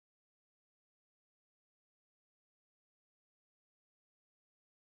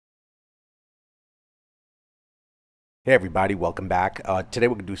Hey everybody, welcome back. Today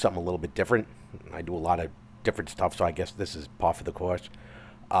we're going to do something a little bit different. I do a lot of different stuff, so I guess this is par for the course.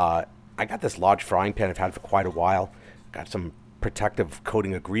 I got this large frying pan I've had for quite a while. Got some protective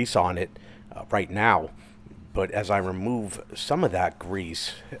coating of grease on it right now. But as I remove some of that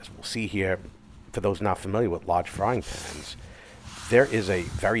grease, as we'll see here, for those not familiar with large frying pans, there is a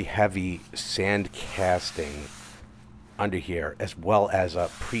very heavy sand casting under here, as well as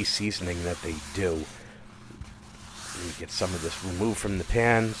a pre-seasoning that they do. Let me get some of this removed from the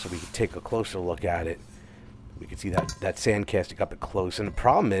pan so we can take a closer look at it. We can see that sand casting up close. And the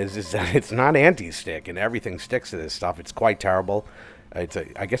problem is that it's not anti-stick, and everything sticks to this stuff. It's quite terrible. I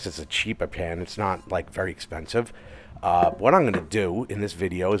guess it's a cheaper pan. It's not like very expensive. What I'm going to do in this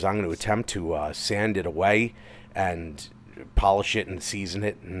video is I'm going to attempt to sand it away and polish it and season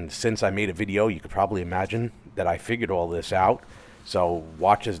it. And since I made a video, you could probably imagine that I figured all this out. So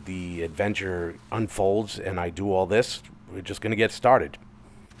watch as the adventure unfolds and I do all this. We're just going to get started.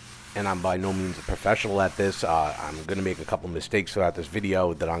 And I'm by no means a professional at this. I'm going to make a couple mistakes throughout this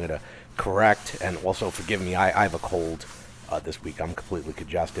video that I'm going to correct. And also forgive me, I have a cold this week. I'm completely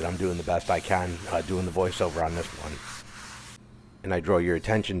congested. I'm doing the best I can doing the voiceover on this one. And I draw your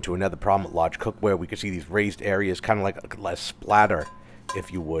attention to another problem with large cookware. We can see these raised areas, kind of like a splatter,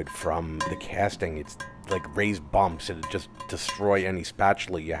 if you would, from the casting. It's like raised bumps, and it just destroy any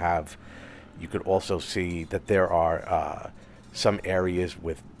spatula you have. You could also see that there are some areas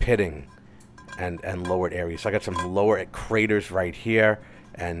with pitting and lowered areas. So I got some lower craters right here,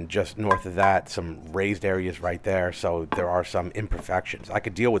 and just north of that, some raised areas right there. So there are some imperfections. I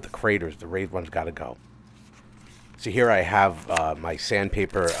could deal with the craters. The raised ones got to go. So here I have my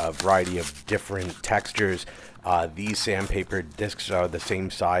sandpaper, a variety of different textures. These sandpaper discs are the same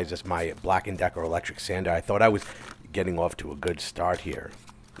size as my Black & Decker electric sander. I thought I was getting off to a good start here.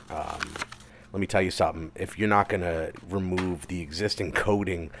 Let me tell you something. If you're not going to remove the existing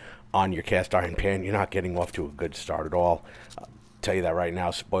coating on your cast iron pan, you're not getting off to a good start at all. I'll tell you that right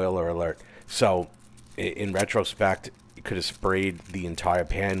now. Spoiler alert. So in retrospect, you could have sprayed the entire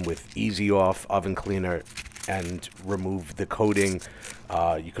pan with Easy Off oven cleaner and remove the coating.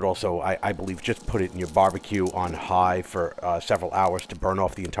 You could also, I believe, just put it in your barbecue on high for several hours to burn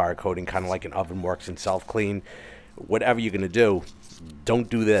off the entire coating, kind of like an oven works in self-clean. Whatever you're going to do, don't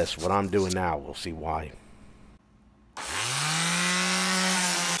do this. What I'm doing now, we'll see why.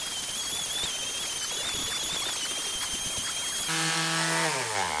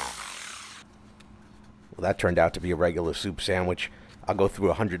 Well, that turned out to be a regular soup sandwich. I'll go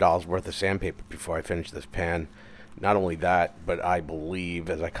through $100 worth of sandpaper before I finish this pan. Not only that, but I believe,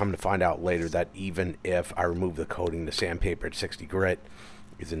 as I come to find out later, that even if I remove the coating, the sandpaper at 60 grit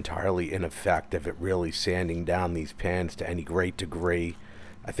is entirely ineffective at really sanding down these pans to any great degree.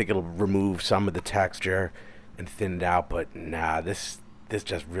 I think it'll remove some of the texture and thin it out, but nah, this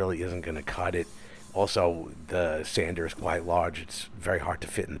just really isn't going to cut it. Also, the sander is quite large. It's very hard to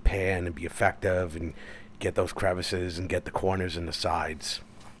fit in the pan and be effective and get those crevices and get the corners and the sides.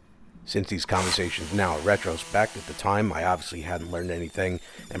 Since these conversations now are retrospect, at the time I obviously hadn't learned anything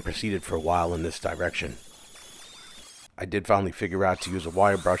and proceeded for a while in this direction. I did finally figure out to use a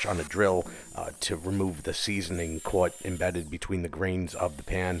wire brush on a drill to remove the seasoning caught embedded between the grains of the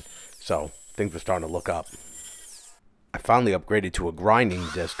pan, so things were starting to look up. I finally upgraded to a grinding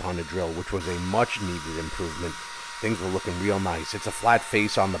disc on the drill, which was a much needed improvement. Things were looking real nice. It's a flat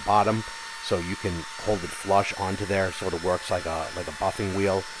face on the bottom, so you can hold it flush onto there. Sort of works like a buffing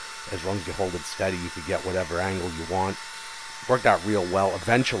wheel. As long as you hold it steady, you can get whatever angle you want. Worked out real well.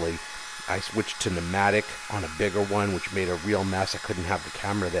 Eventually, I switched to pneumatic on a bigger one, which made a real mess. I couldn't have the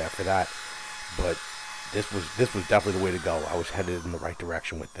camera there for that, but this was definitely the way to go. I was headed in the right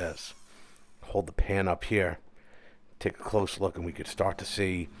direction with this. Hold the pan up here, take a close look, and we could start to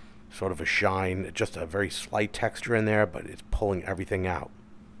see sort of a shine, just a very slight texture in there, but it's pulling everything out.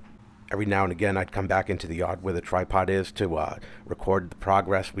 Every now and again, I'd come back into the yard where the tripod is to record the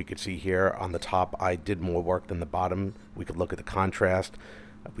progress. We could see here on the top, I did more work than the bottom. We could look at the contrast.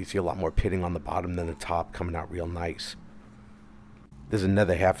 We see a lot more pitting on the bottom than the top, coming out real nice. This is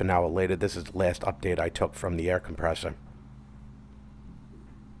another half an hour later. This is the last update I took from the air compressor.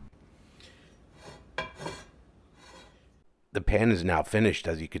 The pan is now finished,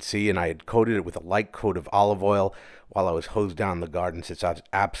 as you can see, and I had coated it with a light coat of olive oil while I was hosed down the garden, since I was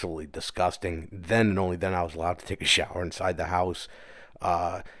absolutely disgusting. Then and only then I was allowed to take a shower inside the house.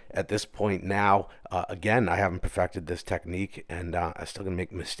 At this point now, again, I haven't perfected this technique, and I'm still going to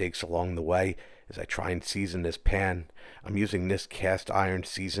make mistakes along the way as I try and season this pan. I'm using this cast iron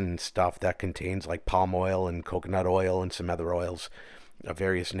seasoned stuff that contains like palm oil and coconut oil and some other oils of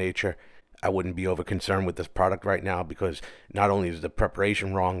various nature. I wouldn't be over concerned with this product right now because not only is the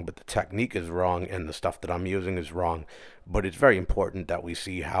preparation wrong, but the technique is wrong and the stuff that I'm using is wrong. But it's very important that we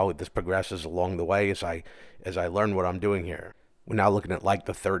see how this progresses along the way as I learn what I'm doing here. We're now looking at like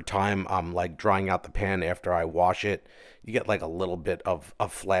the third time I'm like drying out the pan after I wash it. You get like a little bit of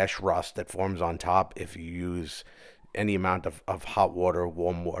flash rust that forms on top if you use any amount of hot water or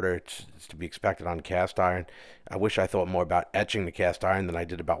warm water. It's to be expected on cast iron. I wish I thought more about etching the cast iron than I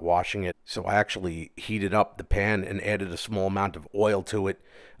did about washing it. So I actually heated up the pan and added a small amount of oil to it,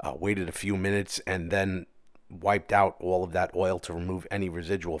 waited a few minutes, and then wiped out all of that oil to remove any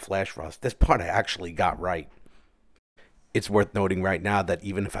residual flash rust. This part I actually got right. It's worth noting right now that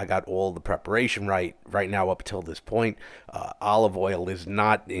even if I got all the preparation right now up till this point, olive oil is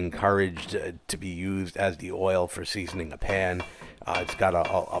not encouraged to be used as the oil for seasoning a pan. It's got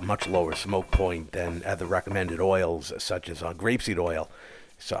a much lower smoke point than other recommended oils, such as grapeseed oil.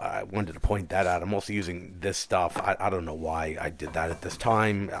 So I wanted to point that out. I'm also using this stuff. I don't know why I did that at this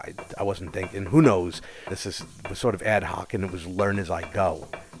time. I wasn't thinking. Who knows? Was sort of ad hoc, and it was learn as I go,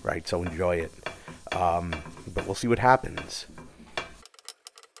 right? So enjoy it. But we'll see what happens.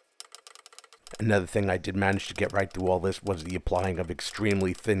 Another thing I did manage to get right through all this was the applying of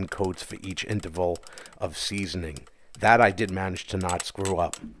extremely thin coats for each interval of seasoning. That I did manage to not screw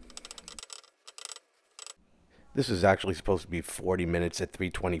up. This is actually supposed to be 40 minutes at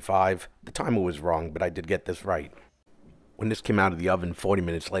 325. The timer was wrong, but I did get this right. When this came out of the oven 40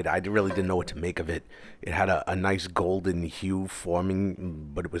 minutes later, I really didn't know what to make of it. It had a nice golden hue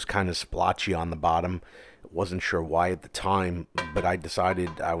forming, but it was kind of splotchy on the bottom. Wasn't sure why at the time, but I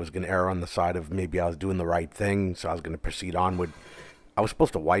decided I was going to err on the side of maybe I was doing the right thing, so I was going to proceed onward. I was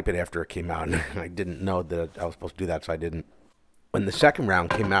supposed to wipe it after it came out, and I didn't know that I was supposed to do that, so I didn't. When the second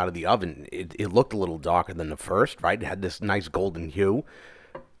round came out of the oven, it looked a little darker than the first, right? It had this nice golden hue.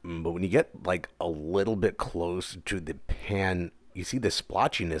 But when you get like a little bit close to the pan, you see this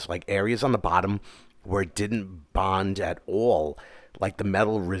splotchiness, like areas on the bottom where it didn't bond at all. Like the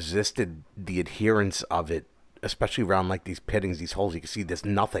metal resisted the adherence of it, especially around like these pittings, these holes. You can see there's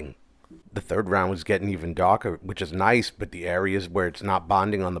nothing. The third round was getting even darker, which is nice, but the areas where it's not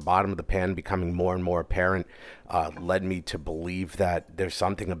bonding on the bottom of the pan becoming more and more apparent led me to believe that there's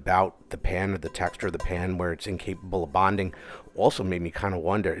something about the pan or the texture of the pan where it's incapable of bonding. Also made me kind of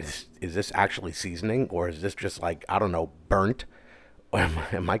wonder, is this actually seasoning, or is this just like, I don't know, burnt? Or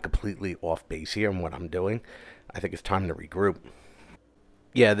am I completely off base here in what I'm doing? I think it's time to regroup.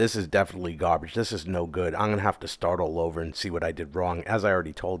 Yeah, this is definitely garbage. This is no good. I'm going to have to start all over and see what I did wrong. As I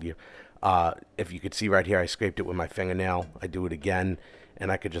already told you, if you could see right here, I scraped it with my fingernail. I do it again,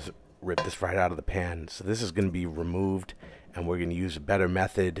 and I could just rip this right out of the pan. So this is going to be removed, and we're going to use a better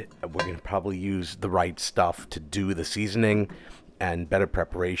method. We're going to probably use the right stuff to do the seasoning and better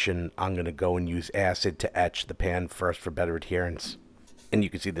preparation. I'm going to go and use acid to etch the pan first for better adherence. And you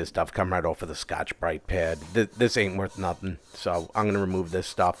can see this stuff come right off of the Scotch-Brite pad. This ain't worth nothing. So I'm going to remove this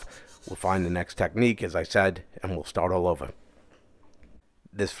stuff. We'll find the next technique, as I said, and we'll start all over.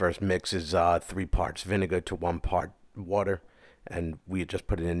 This first mix is 3 parts vinegar to 1 part water. And we just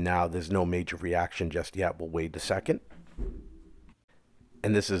put it in now. There's no major reaction just yet. We'll wait a second.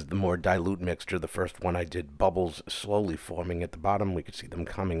 And this is the more dilute mixture. The first one I did bubbles slowly forming at the bottom. We could see them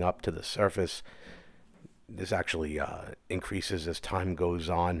coming up to the surface. This actually increases as time goes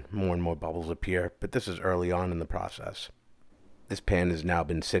on. More and more bubbles appear, but this is early on in the process. This pan has now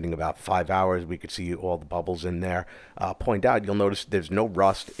been sitting about 5 hours. We could see all the bubbles in there. Point out, you'll notice there's no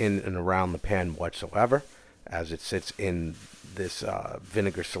rust in and around the pan whatsoever as it sits in this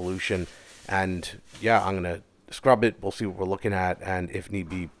vinegar solution. And yeah, I'm going to scrub it. We'll see what we're looking at, and if need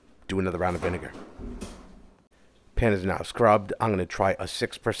be, do another round of vinegar. Pan is now scrubbed. I'm going to try a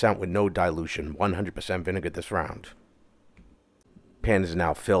 6% with no dilution, 100% vinegar this round. Pan is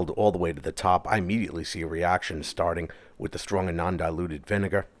now filled all the way to the top. I immediately see a reaction starting with the stronger non-diluted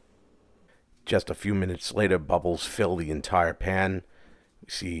vinegar. Just a few minutes later, bubbles fill the entire pan. You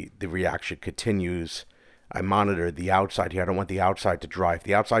see the reaction continues. I monitor the outside here. I don't want the outside to dry. If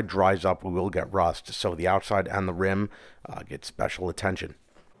the outside dries up, we will get rust. So the outside and the rim get special attention.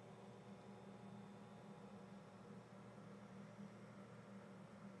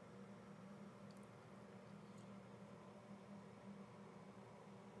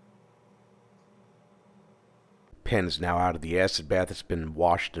 Pan is now out of the acid bath. It's been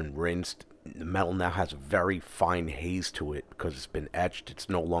washed and rinsed. The metal now has a very fine haze to it because it's been etched. It's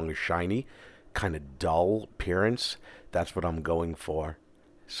no longer shiny, kind of dull appearance. That's what I'm going for.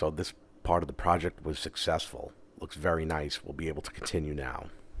 So this part of the project was successful. Looks very nice. We'll be able to continue now.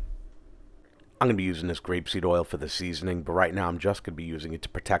 I'm going to be using this grapeseed oil for the seasoning, but right now I'm just going to be using it to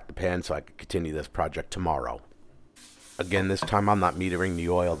protect the pan so I can continue this project tomorrow. Again, this time I'm not metering the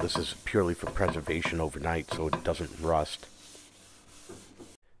oil. This is purely for preservation overnight so it doesn't rust.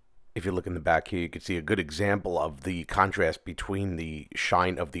 If you look in the back here, you can see a good example of the contrast between the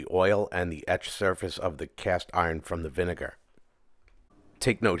shine of the oil and the etched surface of the cast iron from the vinegar.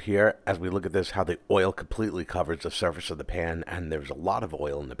 Take note here, as we look at this, how the oil completely covers the surface of the pan, and there's a lot of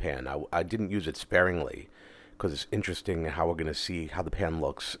oil in the pan. I didn't use it sparingly, because it's interesting how we're going to see how the pan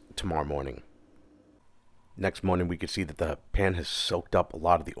looks tomorrow morning. Next morning, we can see that the pan has soaked up a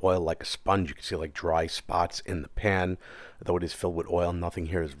lot of the oil like a sponge. You can see like dry spots in the pan. Though it is filled with oil, nothing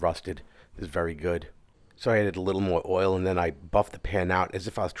here is rusted. This is very good. So I added a little more oil, and then I buffed the pan out as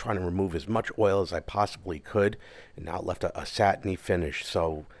if I was trying to remove as much oil as I possibly could. And now it left a satiny finish,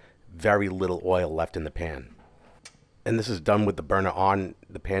 so very little oil left in the pan. And this is done with the burner on.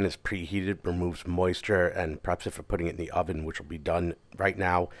 The pan is preheated, removes moisture, and preps it for putting it in the oven, which will be done right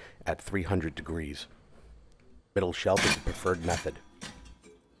now at 300 degrees. Middle shelf is the preferred method.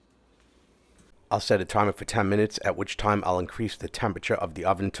 I'll set a timer for 10 minutes, at which time I'll increase the temperature of the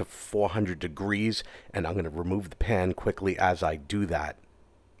oven to 400 degrees, and I'm going to remove the pan quickly as I do that.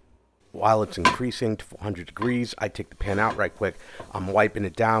 While it's increasing to 400 degrees, I take the pan out right quick. I'm wiping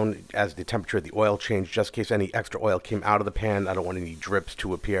it down as the temperature of the oil changed, just in case any extra oil came out of the pan. I don't want any drips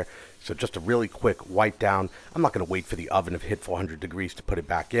to appear. So just a really quick wipe down. I'm not going to wait for the oven to hit 400 degrees to put it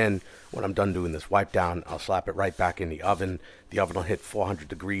back in. When I'm done doing this wipe down, I'll slap it right back in the oven. The oven will hit 400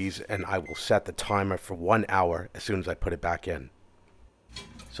 degrees, and I will set the timer for 1 hour as soon as I put it back in.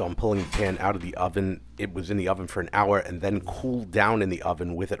 So I'm pulling the pan out of the oven. It was in the oven for an hour and then cooled down in the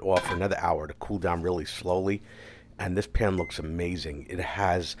oven with it off for another hour to cool down really slowly. And this pan looks amazing. It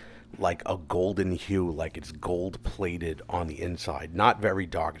has like a golden hue, like it's gold plated on the inside. Not very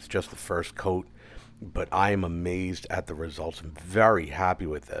dark, it's just the first coat. But I am amazed at the results. I'm very happy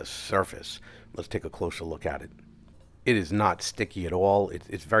with this surface. Let's take a closer look at it. It is not sticky at all.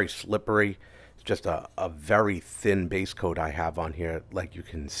 It's very slippery. It's just a very thin base coat I have on here, like you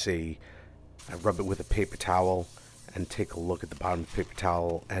can see. I rub it with a paper towel and take a look at the bottom of the paper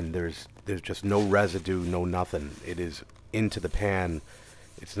towel, and there's just no residue, no nothing. It is into the pan.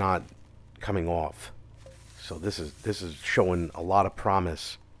 It's not coming off. So this is showing a lot of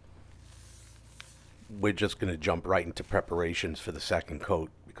promise. We're just going to jump right into preparations for the second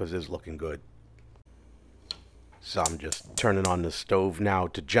coat because it's looking good. So I'm just turning on the stove now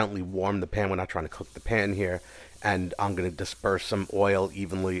to gently warm the pan. We're not trying to cook the pan here. And I'm going to disperse some oil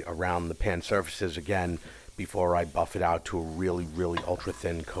evenly around the pan surfaces again before I buff it out to a really, really ultra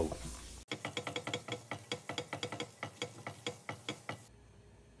thin coat.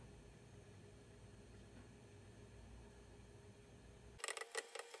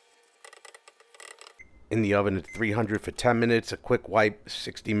 In the oven at 300 for 10 minutes, a quick wipe,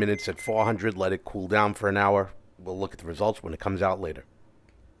 60 minutes at 400, let it cool down for an hour. We'll look at the results when it comes out later.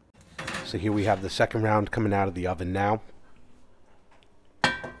 So here we have the second round coming out of the oven now.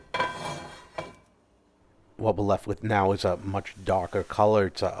 What we're left with now is a much darker color.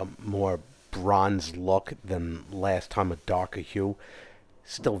 It's a more bronze look than last time, a darker hue.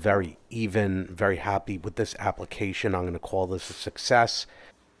 Still very even, very happy with this application. I'm going to call this a success.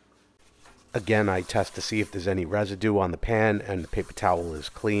 Again, I test to see if there's any residue on the pan, and the paper towel is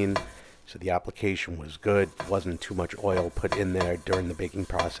clean. So the application was good. Wasn't too much oil put in there during the baking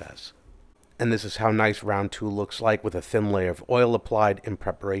process. And this is how nice round 2 looks like, with a thin layer of oil applied in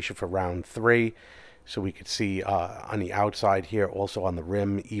preparation for round 3. So we could see on the outside here, also on the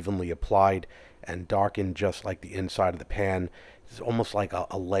rim, evenly applied and darkened just like the inside of the pan. It's almost like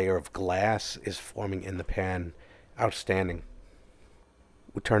a layer of glass is forming in the pan. Outstanding.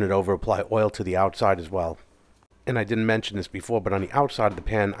 We'll turn it over, apply oil to the outside as well. And I didn't mention this before, but on the outside of the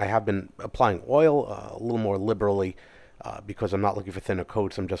pan, I have been applying oil a little more liberally because I'm not looking for thinner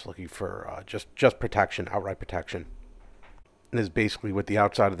coats. I'm just looking for just protection, outright protection. And this is basically what the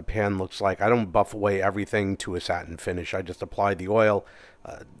outside of the pan looks like. I don't buff away everything to a satin finish. I just apply the oil,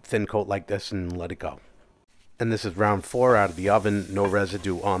 thin coat like this, and let it go. And this is round 4 out of the oven. No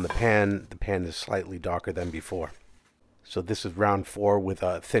residue on the pan. The pan is slightly darker than before. So this is round 4 with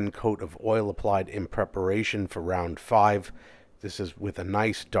a thin coat of oil applied in preparation for round 5. This is with a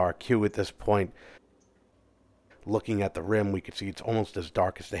nice dark hue at this point. Looking at the rim, we can see it's almost as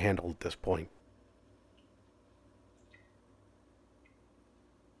dark as the handle at this point.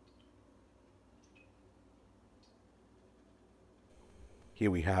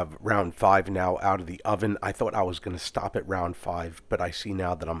 Here we have round 5 now out of the oven. I thought I was going to stop at round 5, but I see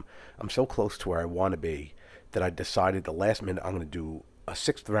now that I'm so close to where I want to be that I decided the last minute I'm going to do a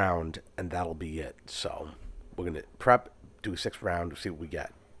sixth round, and that'll be it. So we're going to prep, do a sixth round, see what we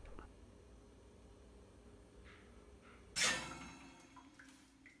get.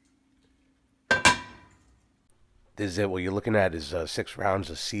 This is it. What you're looking at is 6 rounds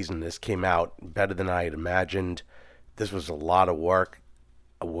a season. This came out better than I had imagined. This was a lot of work.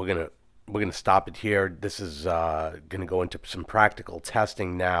 We're gonna stop it here. This is gonna go into some practical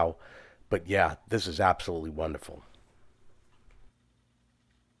testing now. But yeah, this is absolutely wonderful.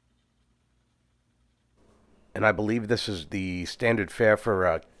 And I believe this is the standard fare for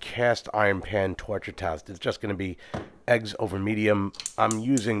a cast iron pan torture test. It's just going to be eggs over medium. I'm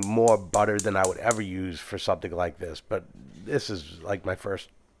using more butter than I would ever use for something like this, but this is like my first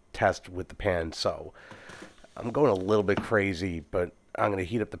test with the pan, so I'm going a little bit crazy, but I'm going to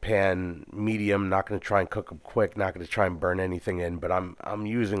heat up the pan medium, not going to try and cook them quick, not going to try and burn anything in, but I'm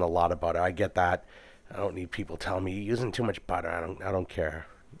using a lot of butter. I get that. I don't need people telling me you're using too much butter. I don't care.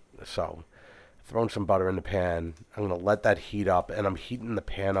 So throwing some butter in the pan. I'm going to let that heat up, and I'm heating the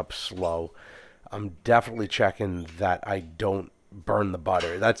pan up slow. I'm definitely checking that I don't burn the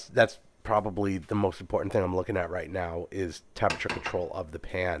butter. That's probably the most important thing I'm looking at right now is temperature control of the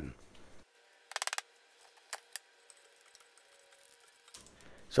pan.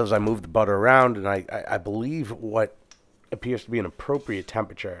 So as I move the butter around, and I believe what appears to be an appropriate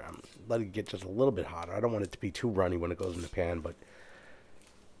temperature, I'm letting it get just a little bit hotter. I don't want it to be too runny when it goes in the pan, but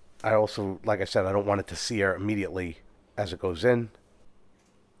I also, like I said, I don't want it to sear immediately as it goes in.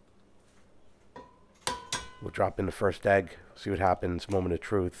 We'll drop in the first egg, see what happens, moment of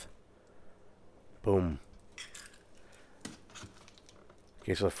truth. Boom.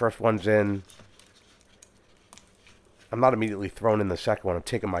 Okay, so the first one's in. I'm not immediately throwing in the second one. I'm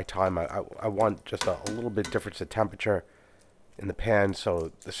taking my time. I want just a little bit difference of temperature in the pan,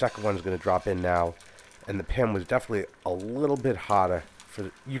 so the second one's going to drop in now. And the pan was definitely a little bit hotter.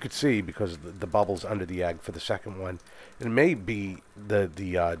 You could see because of the bubbles under the egg for the second one. It may be the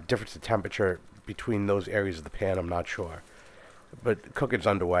difference of temperature between those areas of the pan. I'm not sure, but cooking's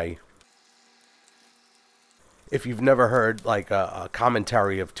underway. If you've never heard like a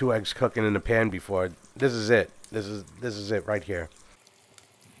commentary of 2 eggs cooking in a pan before, this is it. This is it right here.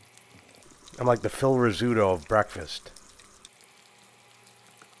 I'm like the Phil Rizzuto of breakfast.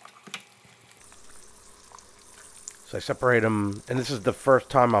 So I separate them, and this is the first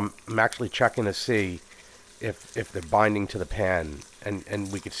time I'm actually checking to see if they're binding to the pan.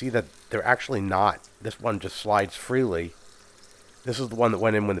 And we can see that they're actually not. This one just slides freely. This is the one that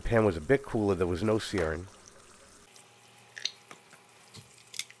went in when the pan was a bit cooler. There was no searing.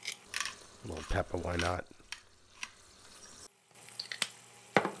 A little pepper, why not?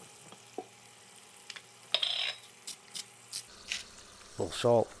 A little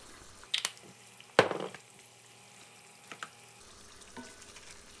salt.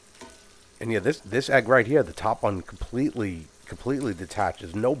 And yeah, this egg right here, the top one completely detached.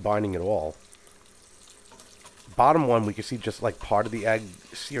 There's no binding at all. Bottom one, we can see just like part of the egg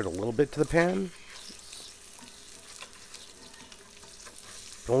seared a little bit to the pan.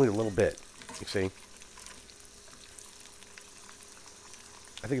 But only a little bit, you see.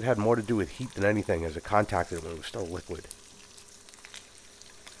 I think it had more to do with heat than anything as it contacted it when it was still liquid.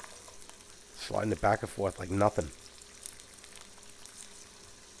 Sliding it back and forth like nothing.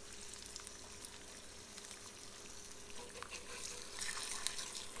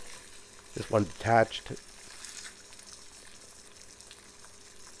 This one detached.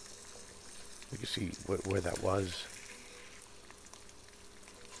 You can see where that was.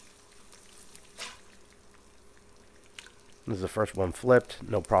 This is the first one flipped.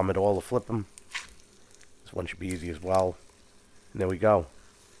 No problem at all to flip them. This one should be easy as well. And there we go.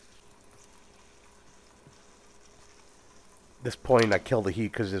 At this point, I kill the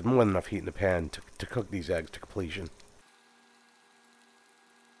heat because there's more than enough heat in the pan to cook these eggs to completion.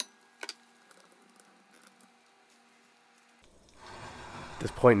 At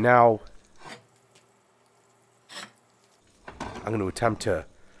this point now, I'm going to attempt to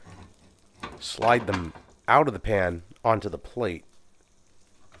slide them out of the pan onto the plate.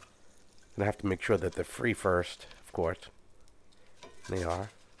 I'm going to have to make sure that they're free first, of course. They are.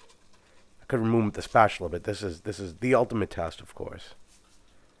 I could remove them with the spatula, but this is the ultimate test, of course.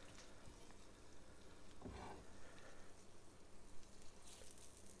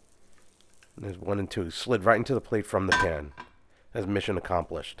 And there's 1 and 2. Slid right into the plate from the pan. That's mission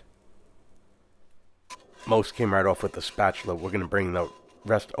accomplished. Most came right off with the spatula. We're going to bring the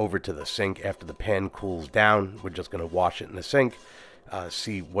rest over to the sink after the pan cools down. We're just going to wash it in the sink,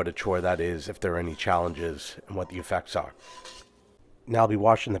 see what a chore that is, if there are any challenges, and what the effects are. Now I'll be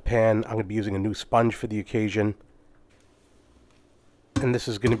washing the pan. I'm going to be using a new sponge for the occasion. And this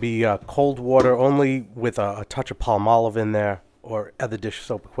is going to be cold water only with a touch of Palmolive in there or other dish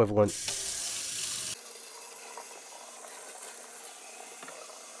soap equivalent.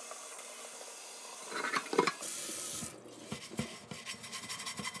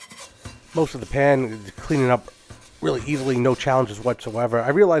 Most of the pan is cleaning up really easily, no challenges whatsoever. I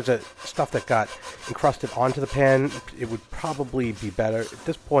realized that stuff that got encrusted onto the pan, it would probably be better at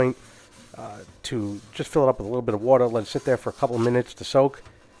this point to just fill it up with a little bit of water, let it sit there for a couple of minutes to soak,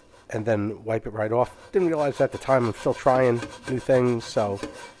 and then wipe it right off. Didn't realize at the time. I'm still trying new things, so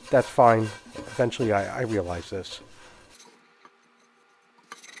that's fine. Eventually I realized this.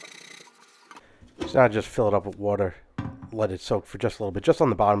 So now just fill it up with water, let it soak for just a little bit, just on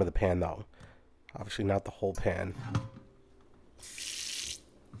the bottom of the pan though. Obviously not the whole pan.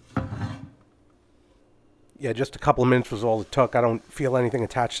 Yeah, just a couple of minutes was all it took. I don't feel anything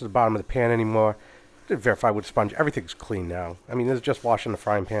attached to the bottom of the pan anymore. Did verify with sponge. Everything's clean now. I mean, this is just washing the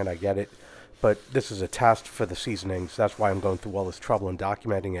frying pan, I get it. But this is a test for the seasonings. That's why I'm going through all this trouble and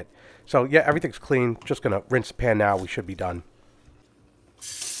documenting it. So yeah, everything's clean. Just going to rinse the pan now. We should be done.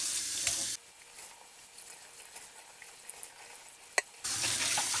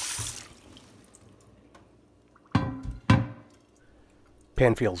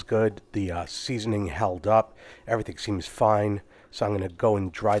 Pan feels good. The seasoning held up. Everything seems fine. So I'm going to go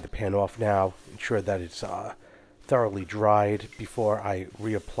and dry the pan off now. Ensure that it's thoroughly dried before I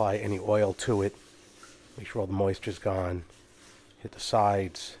reapply any oil to it. Make sure all the moisture's gone. Hit the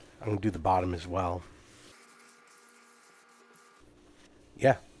sides. I'm going to do the bottom as well.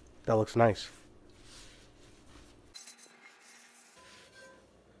 Yeah, that looks nice.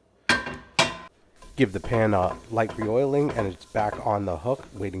 Give the pan a light re-oiling and it's back on the hook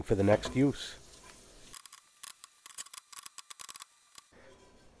waiting for the next use.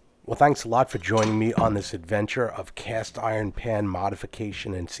 Well, thanks a lot for joining me on this adventure of cast iron pan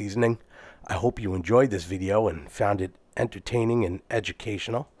modification and seasoning. I hope you enjoyed this video and found it entertaining and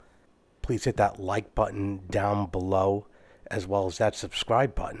educational. Please hit that like button down below as well as that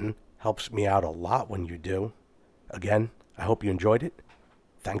subscribe button. Helps me out a lot when you do. Again, I hope you enjoyed it.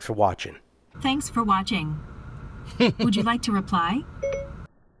 Thanks for watching. Thanks for watching. Would you like to reply?